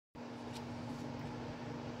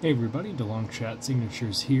Hey everybody, DeLong Chat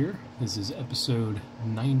Signatures here. This is episode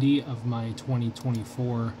 90 of my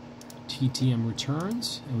 2024 TTM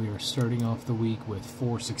returns, and we are starting off the week with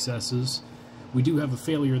 4 successes. We do have a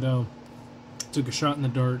failure though. Took a shot in the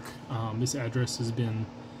dark. This address has been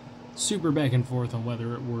super back and forth on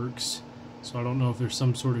whether it works, so I don't know if there's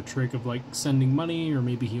some sort of trick of like sending money, or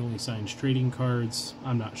maybe he only signs trading cards.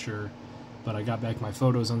 I'm not sure, but I got back my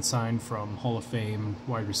photos unsigned from Hall of Fame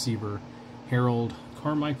wide receiver Harold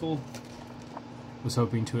Carmichael. Was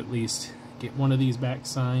hoping to at least get one of these back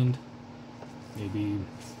signed. Maybe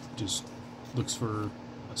just looks for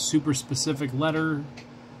a super specific letter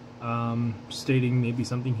stating maybe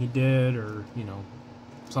something he did, or you know,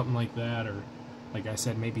 something like that, or like I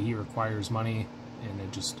said, maybe he requires money and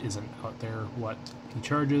it just isn't out there what he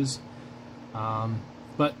charges.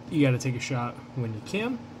 But you got to take a shot when you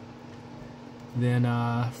can. Then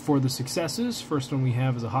for the successes, first one we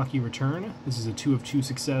have is a hockey return. This is a 2 of 2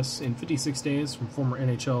 success in 56 days from former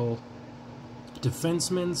NHL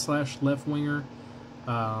defenseman / left winger.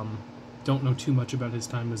 Don't know too much about his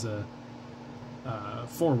time as a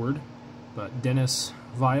forward, but Dennis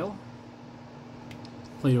Weil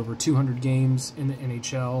played over 200 games in the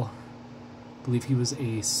NHL. I believe he was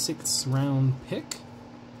a 6th round pick,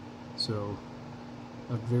 so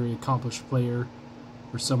a very accomplished player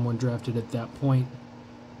for someone drafted at that point,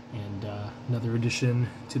 and another addition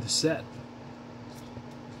to the set.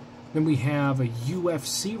 Then we have a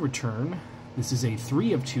UFC return. This is a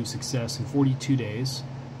 3 of 2 success in 42 days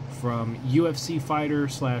from UFC fighter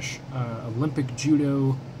 / Olympic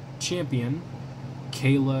judo champion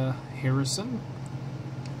Kayla Harrison.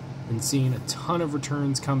 Been seeing a ton of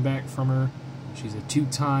returns come back from her. She's a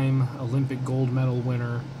 2-time Olympic gold medal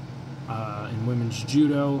winner in women's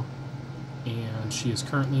judo, and she is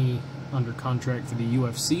currently under contract for the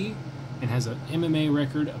UFC and has an MMA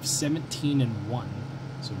record of 17-1.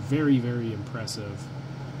 So very, very impressive.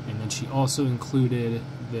 And then she also included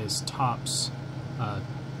this Topps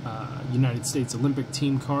United States Olympic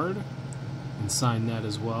team card and signed that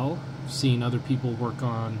as well. I've seen other people work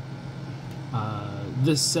on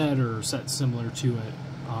this set or sets similar to it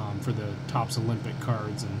for the Topps Olympic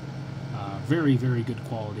cards, and very, very good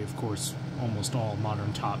quality. Of course, almost all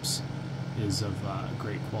modern Topps is of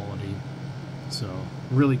great quality, so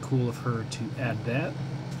really cool of her to add that.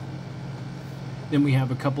 Then we have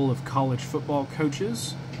a couple of college football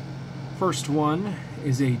coaches. First one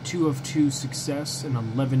is a 2 of 2 success in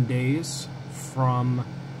 11 days from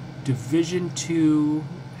Division II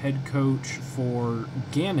head coach for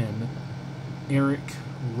Gannon, Eric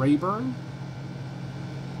Rayburn.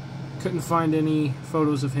 Couldn't find any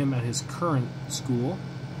photos of him at his current school,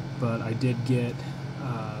 but I did get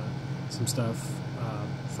some stuff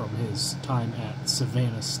from his time at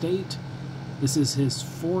Savannah State. This is his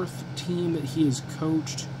 4th team that he has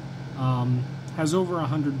coached. Has over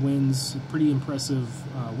 100 wins, pretty impressive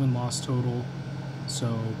win-loss total.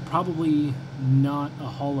 So probably not a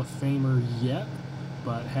Hall of Famer yet,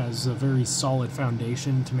 but has a very solid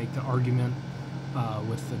foundation to make the argument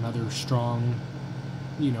with another strong,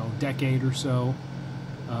 decade or so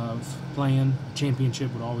of playing. A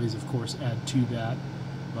championship would always, of course, add to that.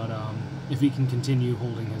 But if he can continue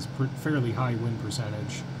holding his fairly high win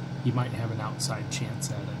percentage, he might have an outside chance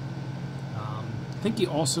at it. I think he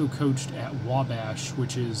also coached at Wabash,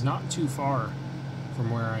 which is not too far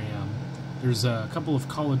from where I am. There's a couple of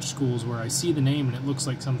college schools where I see the name and it looks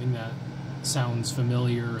like something that sounds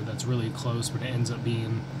familiar or that's really close, but it ends up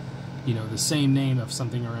being, the same name of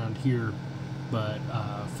something around here, but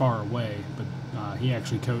far away. But he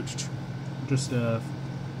actually coached just a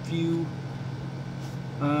few,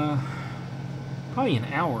 probably an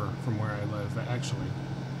hour from where I live, actually.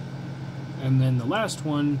 And then the last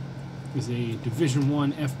one is a Division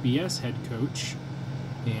I FBS head coach,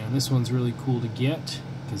 and this one's really cool to get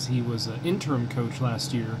because he was an interim coach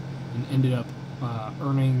last year and ended up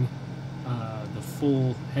earning the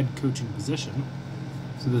full head coaching position.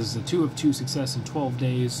 So this is a 2 of 2 success in 12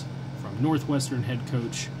 days from Northwestern head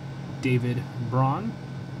coach David Braun.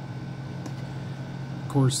 Of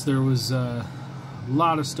course, there was a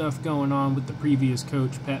lot of stuff going on with the previous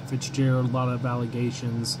coach, Pat Fitzgerald, a lot of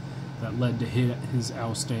allegations that led to his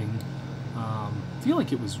ousting. I feel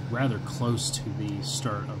like it was rather close to the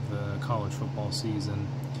start of the college football season.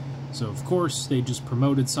 So, of course, they just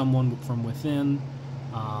promoted someone from within,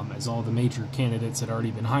 as all the major candidates had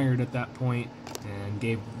already been hired at that point, and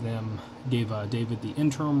gave David the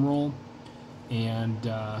interim role. And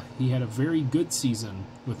he had a very good season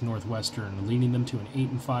with Northwestern, leading them to an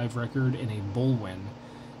 8-5 record and a bowl win.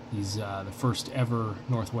 He's the first ever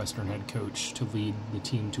Northwestern head coach to lead the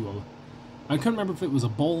team to I couldn't remember if it was a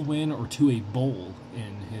bowl win or to a bowl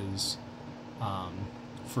in his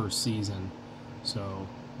first season. So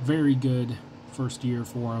very good first year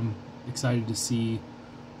for him. Excited to see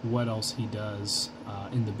what else he does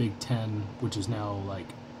in the Big Ten, which is now like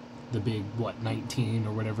the Big, 19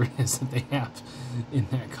 or whatever it is that they have in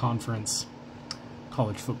that conference.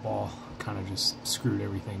 College football kind of just screwed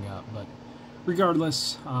everything up, but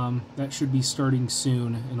regardless, that should be starting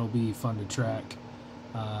soon, and it'll be fun to track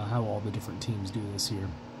how all the different teams do this year.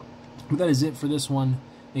 But that is it for this one.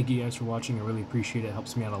 Thank you guys for watching. I really appreciate it. It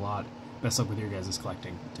helps me out a lot. Best luck with your guys'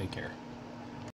 collecting. Take care.